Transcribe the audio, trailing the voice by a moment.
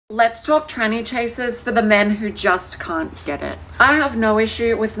Let's talk tranny chasers for the men who just can't get it. I have no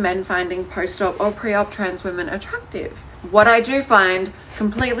issue with men finding post-op or pre-op trans women attractive. What I do find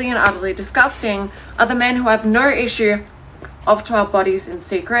completely and utterly disgusting are the men who have no issue off to our bodies in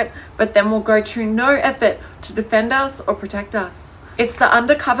secret, but then will go to no effort to defend us or protect us. It's the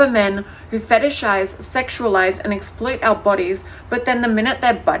undercover men who fetishize, sexualize, and exploit our bodies, but then the minute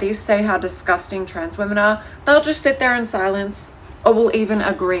their buddies say how disgusting trans women are, they'll just sit there in silence, or will even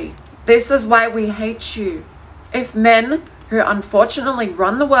agree. This is why we hate you. If men who unfortunately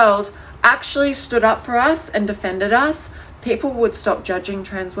run the world actually stood up for us and defended us, people would stop judging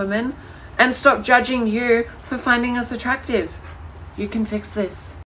trans women and stop judging you for finding us attractive. You can fix this.